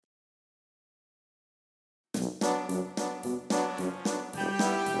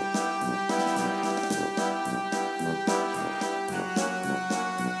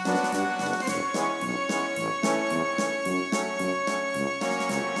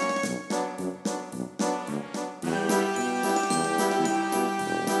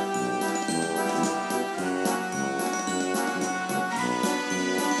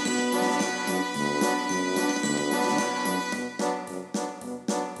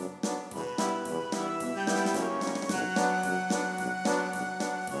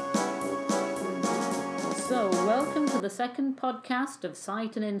the second podcast of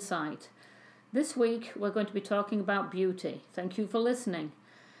Sight and Insight. This week we're going to be talking about beauty. Thank you for listening.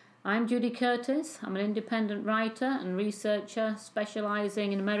 I'm Judy Curtis. I'm an independent writer and researcher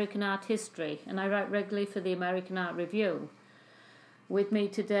specialising in American art history, and I write regularly for the American Art Review. With me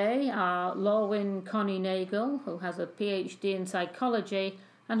today are Lorwyn Connie Nagel, who has a PhD in psychology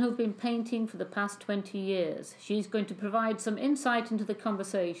and who's been painting for the past 20 years. She's going to provide some insight into the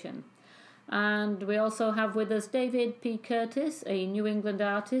conversation. And we also have with us David P. Curtis, a New England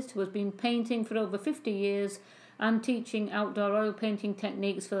artist who has been painting for over 50 years and teaching outdoor oil painting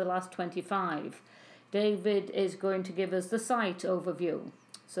techniques for the last 25. David is going to give us the site overview.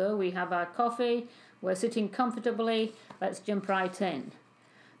 So we have our coffee, we're sitting comfortably, let's jump right in.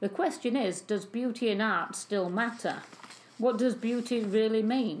 The question is, does beauty in art still matter? What does beauty really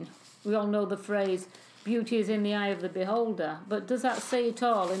mean? We all know the phrase, beauty is in the eye of the beholder, but does that say it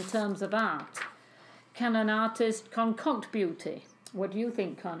all in terms of art? Can an artist concoct beauty? What do you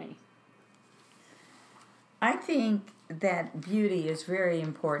think, Connie? I think that beauty is very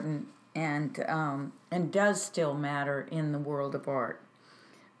important and does still matter in the world of art.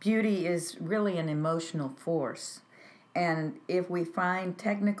 Beauty is really an emotional force, and if we find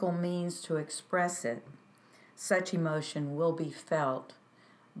technical means to express it, such emotion will be felt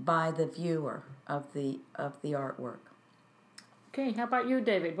by the viewer of the artwork. Okay, how about you,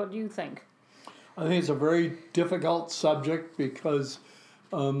 David? What do you think? I think it's a very difficult subject because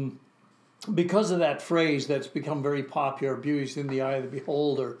of that phrase that's become very popular, beauty's in the eye of the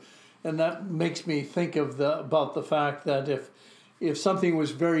beholder. And that makes me think about the fact that if something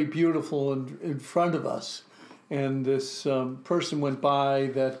was very beautiful in front of us and this person went by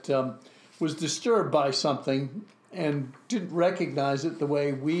that was disturbed by something and didn't recognize it the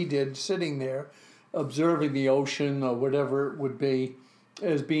way we did sitting there, observing the ocean or whatever it would be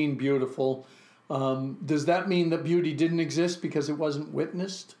as being beautiful, does that mean that beauty didn't exist because it wasn't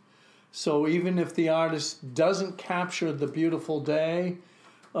witnessed? So even if the artist doesn't capture the beautiful day,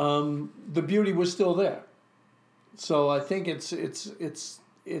 the beauty was still there. So I think it's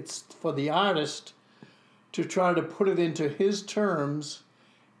for the artist to try to put it into his terms,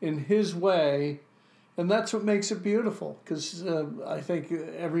 in his way, and that's what makes it beautiful. Because I think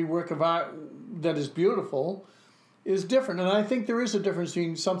every work of art that is beautiful is different, and I think there is a difference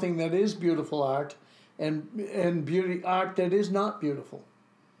between something that is beautiful art and beauty art that is not beautiful.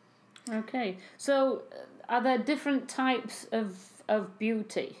 Okay, so are there different types of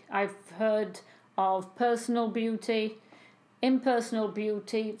beauty? I've heard of personal beauty, impersonal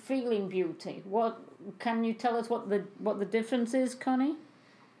beauty, feeling beauty. What can you tell us what the difference is, Connie?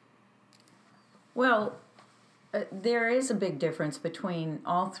 Well, there is a big difference between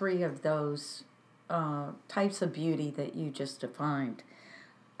all three of those types of beauty that you just defined.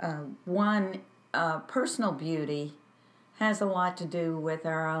 Personal beauty has a lot to do with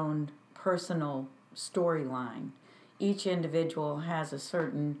our own personal storyline. Each individual has a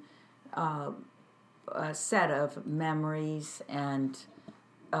certain set of memories and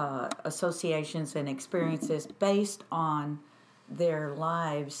associations and experiences based on their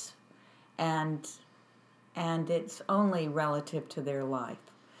lives, and it's only relative to their life.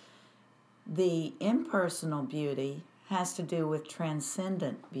 The impersonal beauty has to do with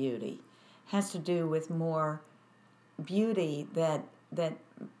transcendent beauty, has to do with more beauty that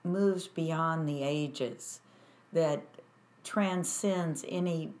moves beyond the ages, that transcends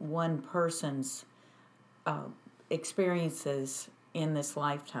any one person's experiences in this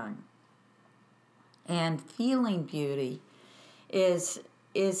lifetime. And feeling beauty is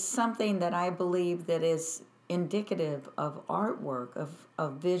something that I believe that is indicative of artwork,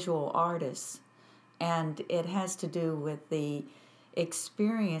 of visual artists, and it has to do with the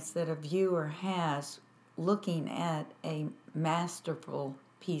experience that a viewer has looking at a masterful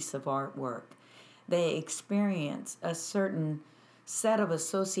piece of artwork. They experience a certain set of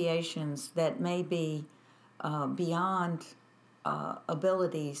associations that may be beyond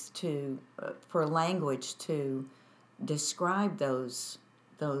abilities for language to describe those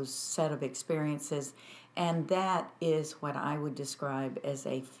set of experiences, and that is what I would describe as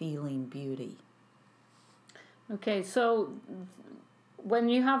a feeling beauty. Okay, so when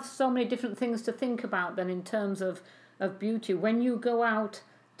you have so many different things to think about then in terms of beauty, when you go out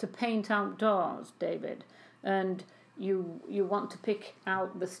to paint outdoors, David, and you want to pick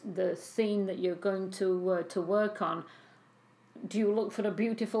out the scene that you're going to work on, do you look for a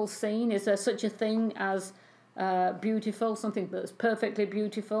beautiful scene? Is there such a thing as beautiful, something that's perfectly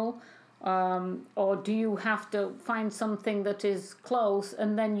beautiful? Or do you have to find something that is close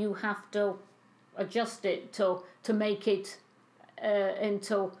and then you have to adjust it to make it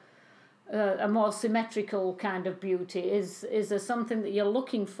into a more symmetrical kind of beauty? Is there something that you're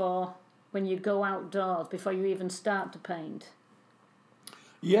looking for when you go outdoors before you even start to paint?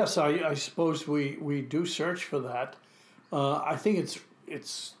 Yes, I suppose we do search for that. I think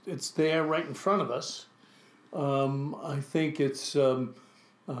it's there right in front of us. I think it's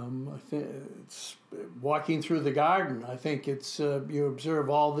walking through the garden. I think it's you observe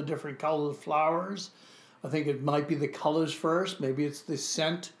all the different colored flowers. I think it might be the colors first. Maybe it's the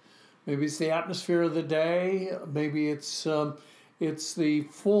scent. Maybe it's the atmosphere of the day. Maybe it's the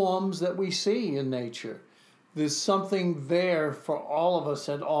forms that we see in nature. There's something there for all of us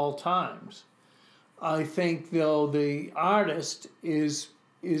at all times. I think though the artist is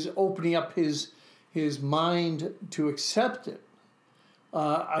opening up his mind to accept it.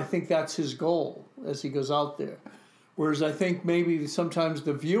 I think that's his goal as he goes out there. Whereas I think maybe sometimes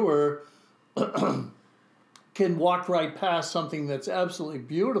the viewer can walk right past something that's absolutely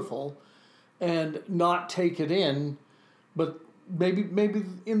beautiful and not take it in, but maybe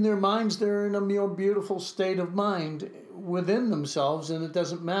in their minds they're in a more beautiful state of mind within themselves, and it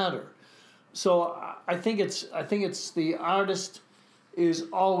doesn't matter. So I think it's the artist is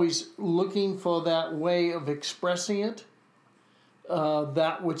always looking for that way of expressing it,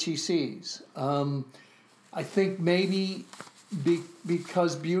 that which he sees. I think maybe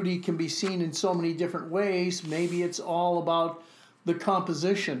because beauty can be seen in so many different ways, maybe it's all about the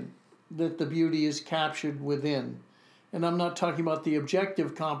composition that the beauty is captured within. And I'm not talking about the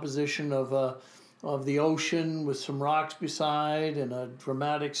objective composition of the ocean with some rocks beside and a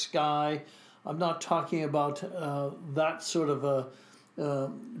dramatic sky. I'm not talking about that sort of a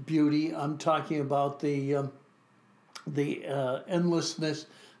beauty. I'm talking about the endlessness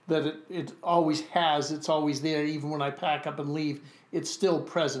that it always has. It's always there. Even when I pack up and leave, it's still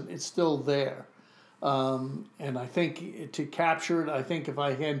present. It's still there. And I think to capture it, I think if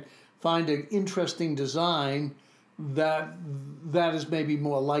I can find an interesting design, that is maybe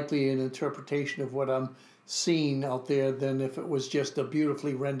more likely an interpretation of what I'm seeing out there than if it was just a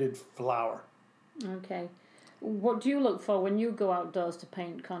beautifully rendered flower. Okay. What do you look for when you go outdoors to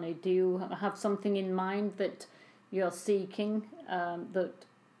paint, Connie? Do you have something in mind that you're seeking?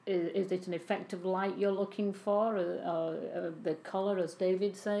 Is it an effective light you're looking for, or the colour, as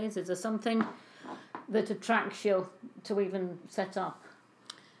David says? Is there something that attracts you to even set up?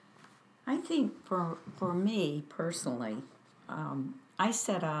 I think for me personally, I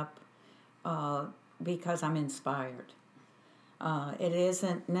set up because I'm inspired. It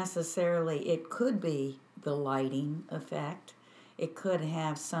isn't necessarily, it could be the lighting effect. It could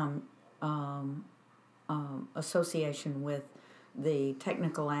have some association with the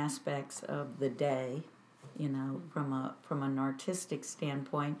technical aspects of the day, from an artistic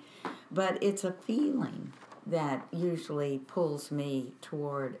standpoint. But it's a feeling that usually pulls me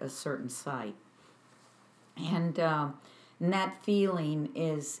toward a certain site. And that feeling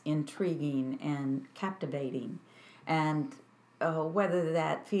is intriguing and captivating. And whether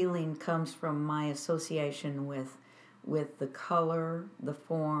that feeling comes from my association with the color, the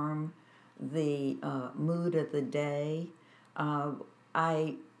form, the mood of the day,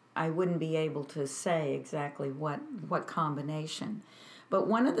 I wouldn't be able to say exactly what combination. But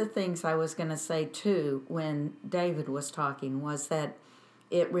one of the things I was going to say too when David was talking was that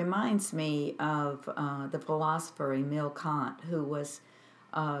it reminds me of the philosopher Immanuel Kant, who was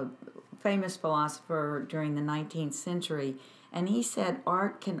a famous philosopher during the 19th century, and he said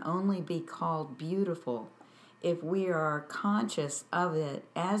art can only be called beautiful if we are conscious of it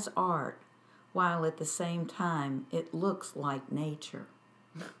as art, while at the same time it looks like nature.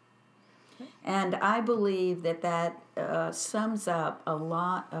 And I believe that sums up a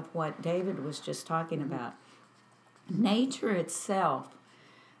lot of what David was just talking about. Nature itself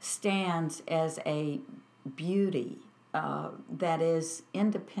stands as a beauty that is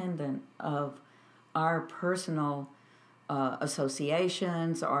independent of our personal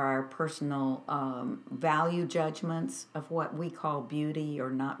associations or our personal value judgments of what we call beauty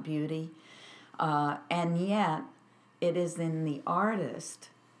or not beauty. And yet, it is in the artist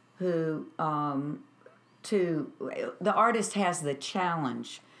who, the artist has the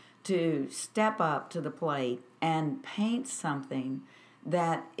challenge to step up to the plate and paint something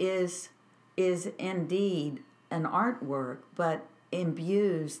that is indeed an artwork, but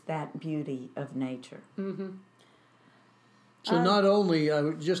imbues that beauty of nature. Mm-hmm. So not only,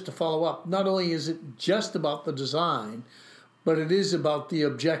 just to follow up, not only is it just about the design, but it is about the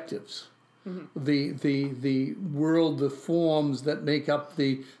objectives, the world, the forms that make up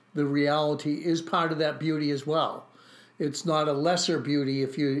the reality is part of that beauty as well. It's not a lesser beauty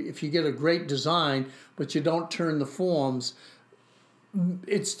if you get a great design, but you don't turn the forms.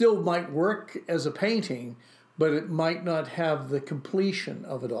 it still might work as a painting, but it might not have the completion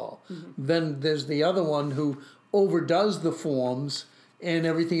of it all. Then there's the other one who overdoes the forms, and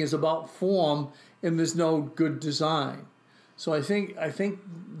everything is about form, and there's no good design. So I think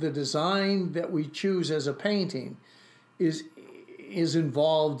the design that we choose as a painting is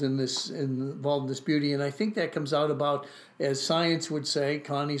involved in this beauty, and I think that comes out about, as science would say,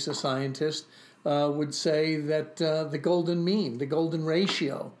 Connie's a scientist, would say that the golden mean, the golden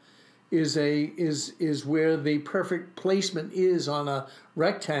ratio, is where the perfect placement is on a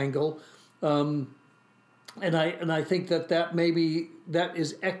rectangle, and I think that maybe that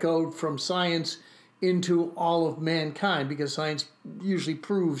is echoed from science into all of mankind, because science usually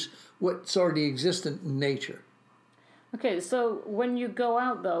proves what's already existent in nature. Okay, so when you go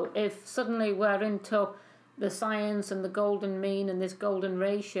out, though, if suddenly we're into the science and the golden mean and this golden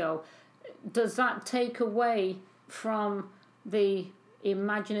ratio, does that take away from the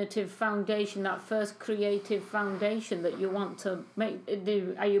imaginative foundation, that first creative foundation that you want to make?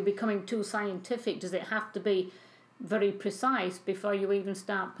 Are you becoming too scientific? Does it have to be very precise before you even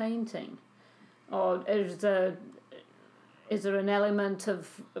start painting? Or is there an element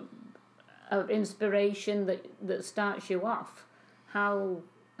of inspiration that starts you off? How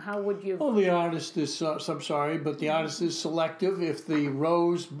would you? Well, the artist is. I'm sorry, but the artist is selective. If the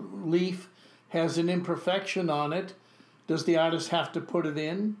rose leaf has an imperfection on it, does the artist have to put it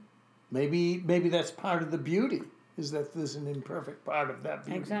in? Maybe that's part of the beauty, is that there's an imperfect part of that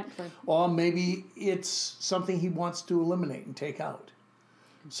beauty. Exactly. Or maybe it's something he wants to eliminate and take out.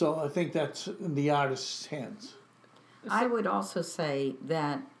 So I think that's in the artist's hands. I would also say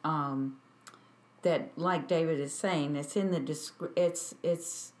that that, like David is saying, it's in the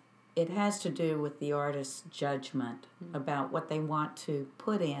it has to do with the artist's judgment about what they want to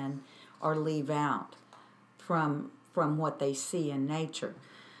put in or leave out from what they see in nature.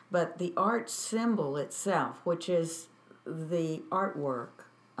 But the art symbol itself, which is the artwork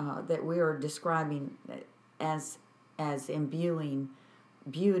that we are describing as imbuing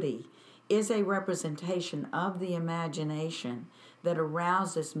beauty, is a representation of the imagination that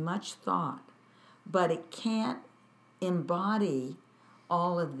arouses much thought, but it can't embody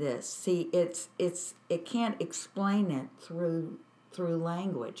all of this. See, it can't explain it through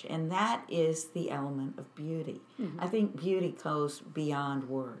language, and that is the element of beauty. I think beauty goes beyond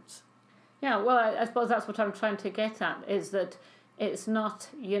words. Yeah, well, I suppose that's what I'm trying to get at, is that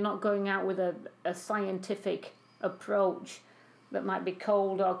you're not going out with a scientific approach that might be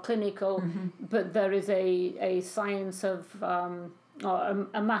cold or clinical, but there is a science of or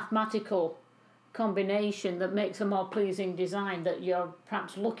a mathematical combination that makes a more pleasing design that you're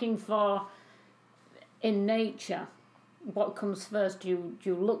perhaps looking for in nature. What comes first? Do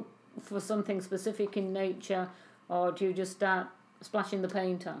you look for something specific in nature, or do you just start splashing the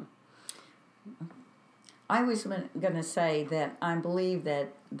paint on? I was going to say that I believe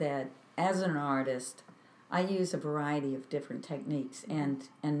that as an artist, I use a variety of different techniques and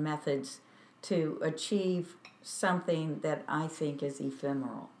methods to achieve something that I think is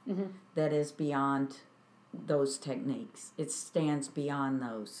ephemeral, that is beyond those techniques. It stands beyond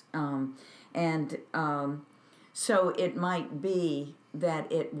those. So it might be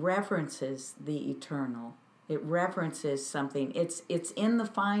that it references the eternal. It references something. It's in the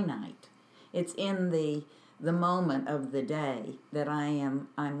finite. It's in the moment of the day that I'm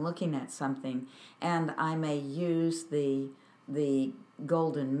looking at something, and I may use the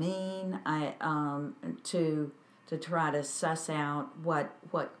golden mean to try to suss out what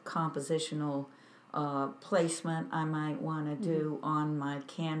compositional placement I might want to do on my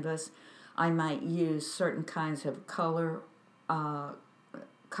canvas. I might use certain kinds of color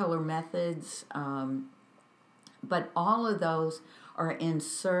methods, but all of those are in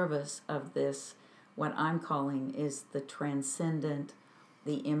service of this, what I'm calling is the transcendent,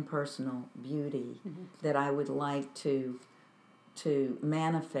 the impersonal beauty that I would like to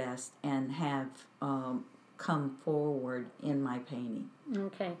manifest and have come forward in my painting.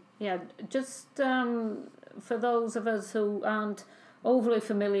 Okay, yeah, just for those of us who aren't overly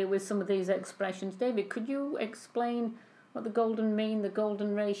familiar with some of these expressions, David, could you explain what the golden mean, the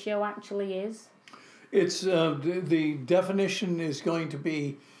golden ratio actually is? It's the definition is going to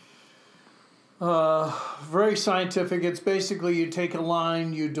be very scientific. It's basically you take a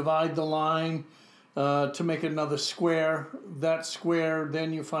line, you divide the line to make another square. That square,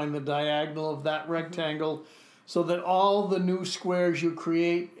 then you find the diagonal of that rectangle, so that all the new squares you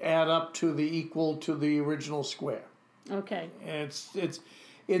create add up to the equal to the original square. Okay.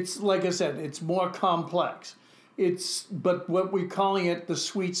 It's like I said, it's more complex. But what we're calling it the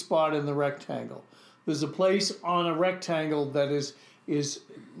sweet spot in the rectangle. There's a place on a rectangle that is is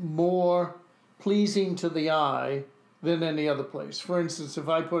more pleasing to the eye than any other place. For instance, if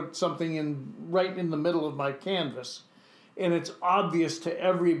I put something in right in the middle of my canvas, and it's obvious to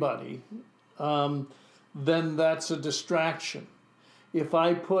everybody, then that's a distraction. If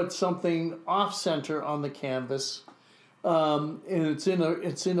I put something off center on the canvas, and it's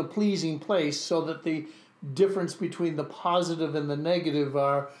in a pleasing place, so that the difference between the positive and the negative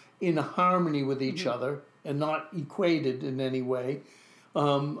are in harmony with each other and not equated in any way,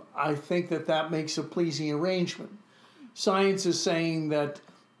 I think that makes a pleasing arrangement. Science is saying that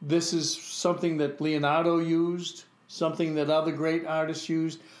this is something that Leonardo used, something that other great artists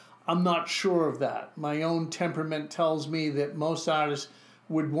used. I'm not sure of that. My own temperament tells me that most artists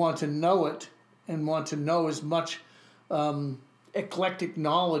would want to know it and want to know as much eclectic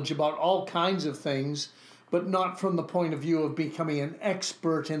knowledge about all kinds of things, but not from the point of view of becoming an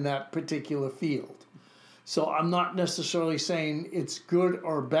expert in that particular field. So I'm not necessarily saying it's good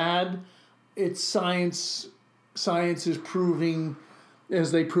or bad. It's science. Science is proving,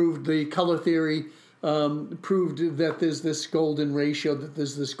 as they proved the color theory, proved that there's this golden ratio, that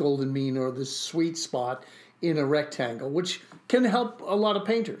there's this golden mean or this sweet spot in a rectangle, which can help a lot of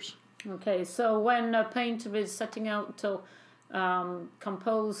painters. Okay, so when a painter is setting out to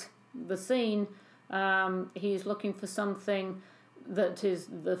compose the scene, he's looking for something that is,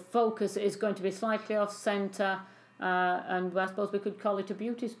 the focus is going to be slightly off center, and I suppose we could call it a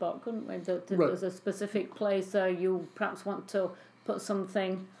beauty spot, couldn't we? That there's a specific place you perhaps want to put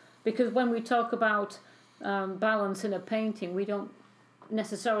something, because when we talk about balance in a painting, we don't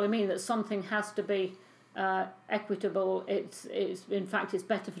necessarily mean that something has to be equitable. It's in fact it's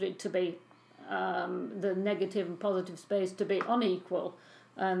better for it to be the negative and positive space to be unequal,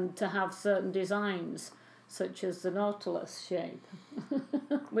 and to have certain designs such as the Nautilus shape,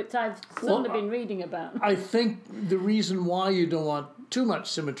 which I've certainly been reading about. I think the reason why you don't want too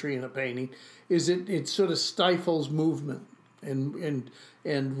much symmetry in a painting is it sort of stifles movement and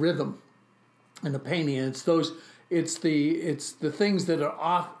rhythm in a painting. And it's the things that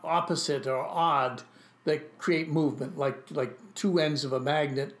are opposite or odd that create movement, like two ends of a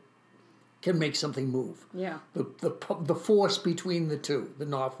magnet can make something move. Yeah. The force between the two, the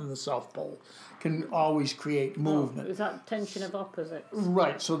North and the South Pole, can always create movement. Is that tension of opposites?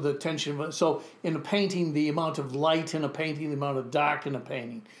 Right. So the tension. So in a painting, the amount of light in a painting, the amount of dark in a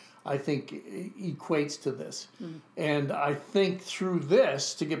painting, I think equates to this. And I think through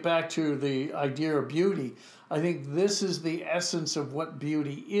this, to get back to the idea of beauty, I think this is the essence of what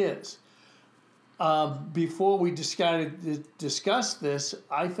beauty is. Before we decided to discuss this,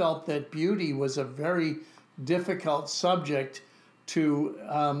 I felt that beauty was a very difficult subject to,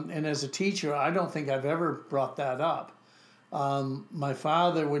 and as a teacher, I don't think I've ever brought that up. My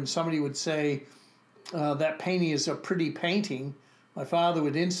father, when somebody would say, that painting is a pretty painting, my father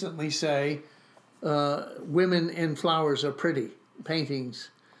would instantly say, women and flowers are pretty, paintings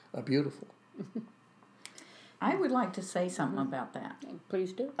are beautiful. I would like to say something about that.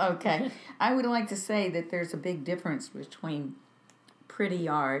 Please do. Okay. I would like to say that there's a big difference between pretty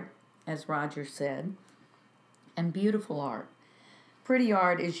art, as Roger said, and beautiful art. Pretty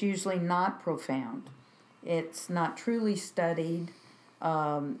art is usually not profound. It's not truly studied,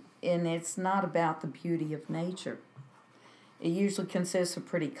 and it's not about the beauty of nature. It usually consists of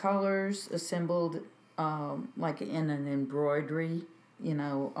pretty colors assembled like in an embroidery,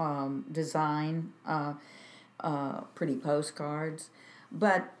 design, pretty postcards.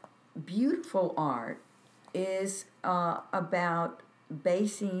 But beautiful art is about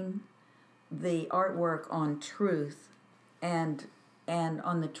basing the artwork on truth and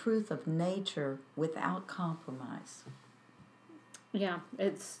on the truth of nature without compromise. Yeah,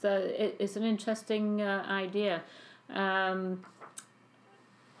 it's an interesting idea. I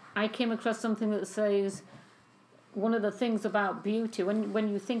came across something that says one of the things about beauty, when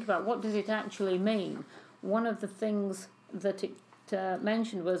you think about what does it actually mean, one of the things that it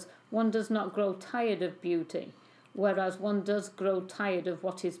mentioned was one does not grow tired of beauty, whereas one does grow tired of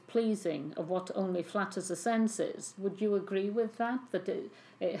what is pleasing, of what only flatters the senses. Would you agree with that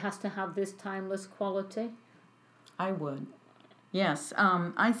it has to have this timeless quality? I would. Yes,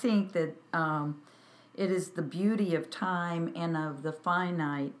 I think that it is the beauty of time and of the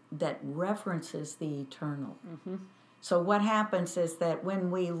finite that references the eternal. Mm-hmm. So what happens is that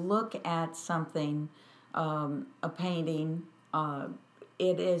when we look at something, a painting,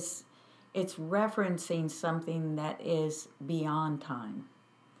 it's referencing something that is beyond time.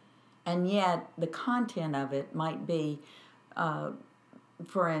 And yet the content of it might be,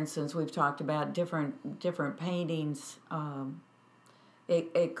 for instance, we've talked about different paintings.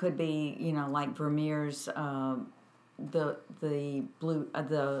 It could be, like Vermeer's the blue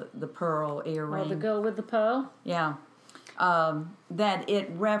the pearl earring. Oh, the girl with the pearl. Yeah, that it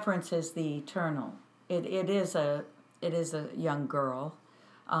references the eternal. It is a young girl,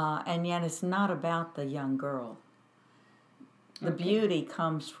 and yet it's not about the young girl. The beauty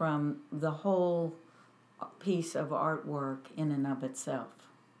comes from the whole piece of artwork in and of itself.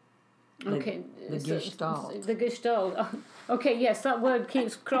 The Gestalt. The Gestalt. Oh, okay, yes, that word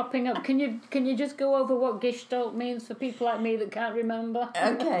keeps cropping up. Can you just go over what Gestalt means for people like me that can't remember?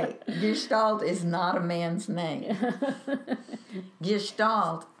 Okay, Gestalt is not a man's name.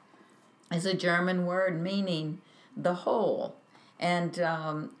 Gestalt is a German word meaning the whole. And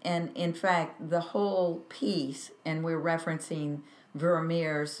in fact, the whole piece, and we're referencing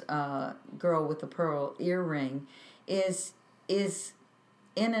Vermeer's Girl with the Pearl Earring, is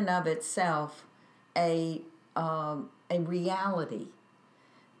in and of itself a reality,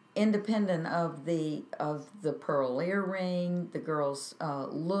 independent of the pearl earring, the girl's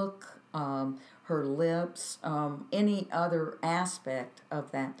look, her lips, any other aspect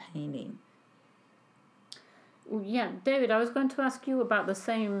of that painting. Yeah, David, I was going to ask you about the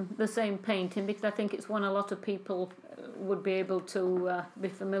same painting because I think it's one a lot of people would be able to be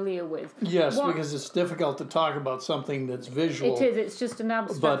familiar with. Yes, because it's difficult to talk about something that's visual. It is. It's just an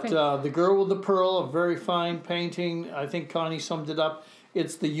abstract thing. But The Girl with the Pearl, a very fine painting. I think Connie summed it up.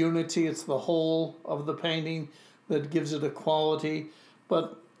 It's the unity, it's the whole of the painting that gives it a quality.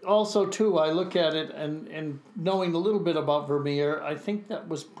 But also, too, I look at it and knowing a little bit about Vermeer, I think that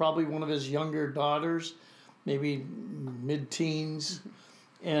was probably one of his younger daughters, maybe mid-teens.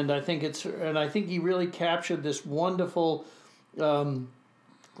 And I think he really captured this wonderful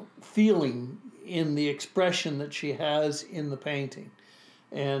feeling in the expression that she has in the painting,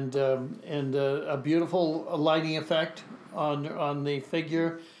 and a beautiful lighting effect on the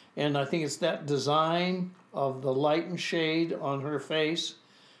figure. And I think it's that design of the light and shade on her face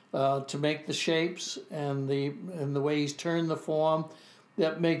to make the shapes and the way he's turned the form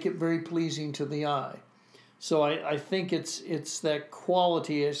that make it very pleasing to the eye. So I think it's that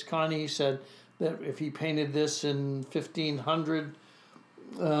quality, as Connie said, that if he painted this in 1500,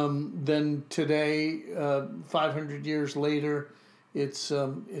 then today, 500 years later, it's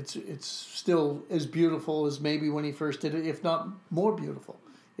still as beautiful as maybe when he first did it, if not more beautiful,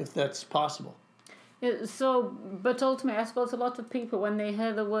 if that's possible. Yeah, so, but ultimately, I suppose a lot of people, when they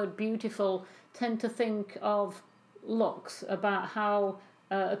hear the word beautiful, tend to think of looks, about how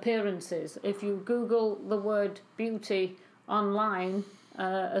appearances. If you Google the word beauty online,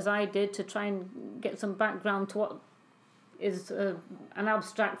 as I did to try and get some background to what is an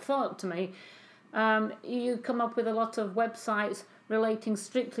abstract thought to me, you come up with a lot of websites relating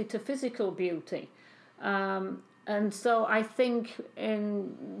strictly to physical beauty. And so I think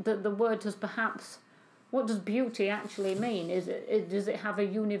the word has perhaps, what does beauty actually mean? Does it have a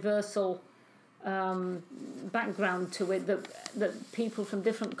universal background to it that people from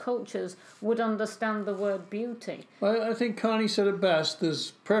different cultures would understand the word beauty? Well, I think Connie said it best. There's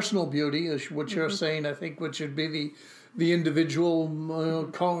personal beauty, is what you're saying, I think, which would be the individual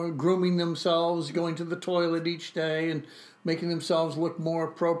grooming themselves, going to the toilet each day and making themselves look more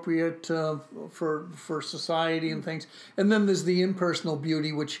appropriate for society and things. And then there's the impersonal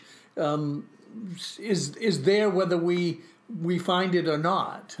beauty, which is there whether we find it or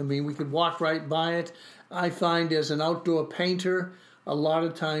not. I mean, we could walk right by it. I find as an outdoor painter, a lot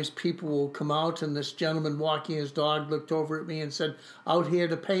of times people will come out, and this gentleman walking his dog looked over at me and said, "Out here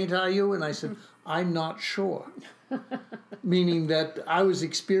to paint, are you?" And I said, "I'm not sure." Meaning that I was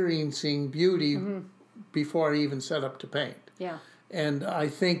experiencing beauty before I even set up to paint. Yeah. And I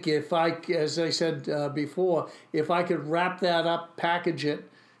think if as I said before, if I could wrap that up, package it,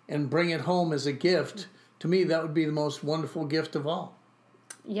 and bring it home as a gift, to me, that would be the most wonderful gift of all.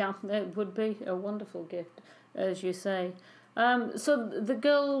 Yeah, it would be a wonderful gift, as you say. So the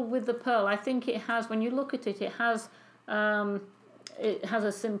Girl with the Pearl, I think it has, when you look at it, it has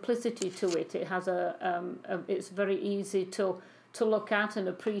a simplicity to it. It has it's very easy to look at and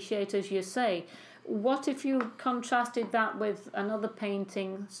appreciate, as you say. What if you contrasted that with another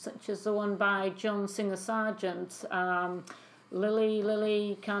painting, such as the one by John Singer Sargent,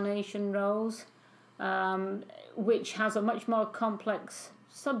 Lily, Carnation Rose? Which has a much more complex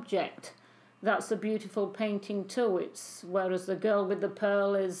subject. That's a beautiful painting too. Whereas the Girl with the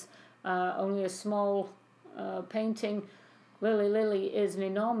Pearl is only a small painting. Lily is an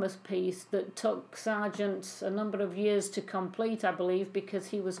enormous piece that took Sargent a number of years to complete, I believe, because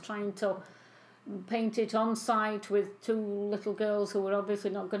he was trying to paint it on site with two little girls who were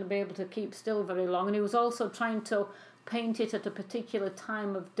obviously not going to be able to keep still very long, and he was also trying to paint it at a particular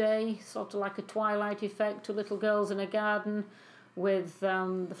time of day, sort of like a twilight effect, two little girls in a garden with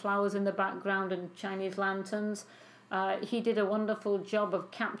the flowers in the background and Chinese lanterns. He did a wonderful job of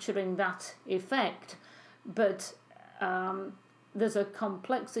capturing that effect, but there's a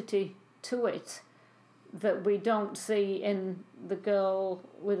complexity to it that we don't see in the girl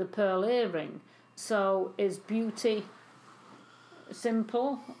with a pearl earring. So is beauty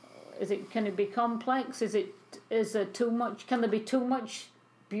simple? Can it be complex? Is there too much? Can there be too much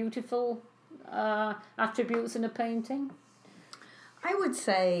beautiful attributes in a painting? I would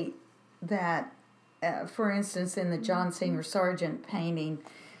say that, for instance, in the John Singer Sargent painting,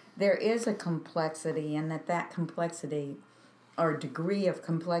 there is a complexity, and that complexity or degree of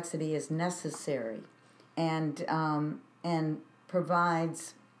complexity is necessary, and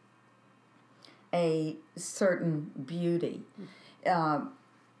provides a certain beauty.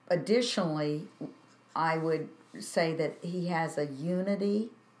 Additionally, I would say that he has a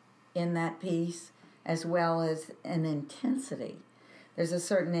unity in that piece as well as an intensity. There's a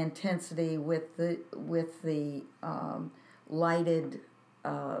certain intensity with the lighted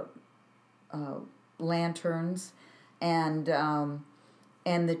lanterns and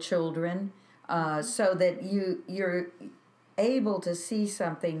the children, so that you're able to see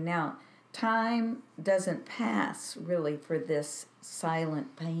something. Now, time doesn't pass really for this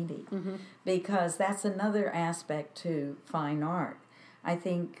silent painting, because that's another aspect to fine art. I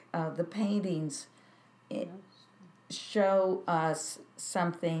think the paintings show us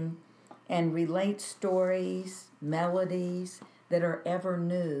something and relate stories, melodies that are ever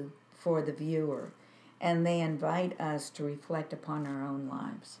new for the viewer, and they invite us to reflect upon our own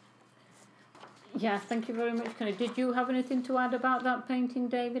lives. Yeah, thank you very much, Connie. Did you have anything to add about that painting,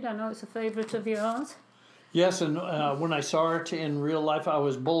 David? I know it's a favourite of yours. Yes, and when I saw it in real life, I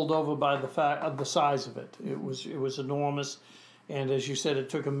was bowled over by the fact of the size of it. It was enormous, and as you said, it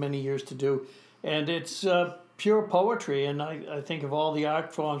took him many years to do. And it's pure poetry, and I think of all the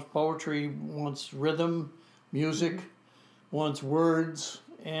art forms, poetry wants rhythm, music, wants words,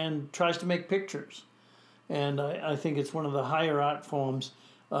 and tries to make pictures. And I think it's one of the higher art forms.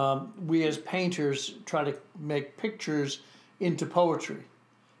 We as painters try to make pictures into poetry.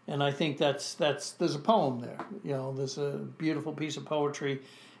 And I think there's a poem there. You know, there's a beautiful piece of poetry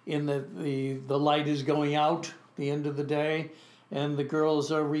in the light is going out the end of the day, and the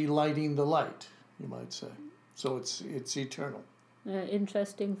girls are relighting the light, you might say. So it's eternal.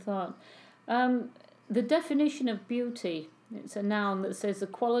 Interesting thought. The definition of beauty, it's a noun that says the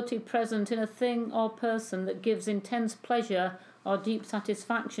quality present in a thing or person that gives intense pleasure or deep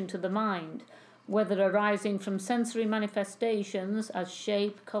satisfaction to the mind, whether arising from sensory manifestations as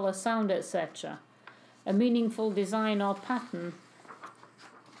shape, colour, sound, etc. A meaningful design or pattern,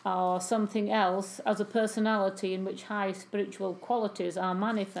 or something else as a personality in which high spiritual qualities are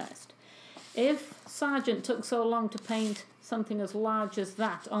manifest. If Sargent took so long to paint something as large as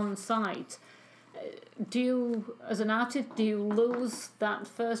that on site, do you, as an artist, do you lose that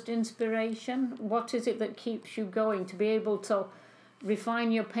first inspiration? What is it that keeps you going to be able to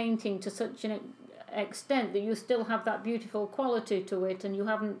refine your painting to such an extent that you still have that beautiful quality to it and you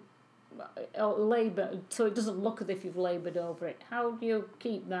haven't laboured, so it doesn't look as if you've laboured over it? How do you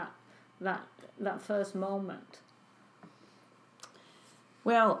keep that first moment?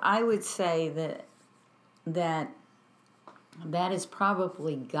 Well, I would say that is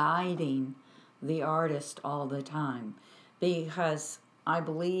probably guiding the artist all the time, because I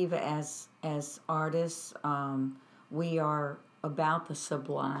believe as artists, we are about the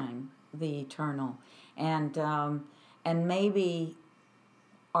sublime, the eternal, and maybe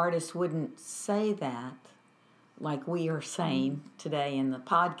artists wouldn't say that like we are saying today in the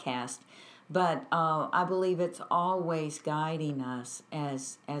podcast, but I believe it's always guiding us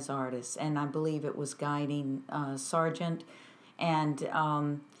as artists, and I believe it was guiding Sargent, and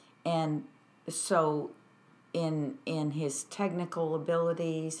so in his technical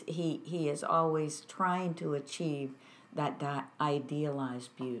abilities, he is always trying to achieve that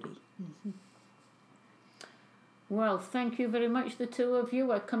idealized beauty. Mm-hmm. Well, thank you very much, the two of you.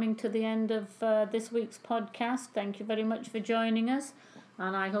 We're coming to the end of this week's podcast. Thank you very much for joining us,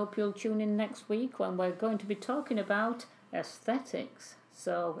 and I hope you'll tune in next week when we're going to be talking about aesthetics.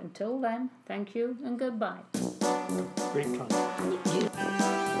 So until then, thank you and goodbye. Great fun.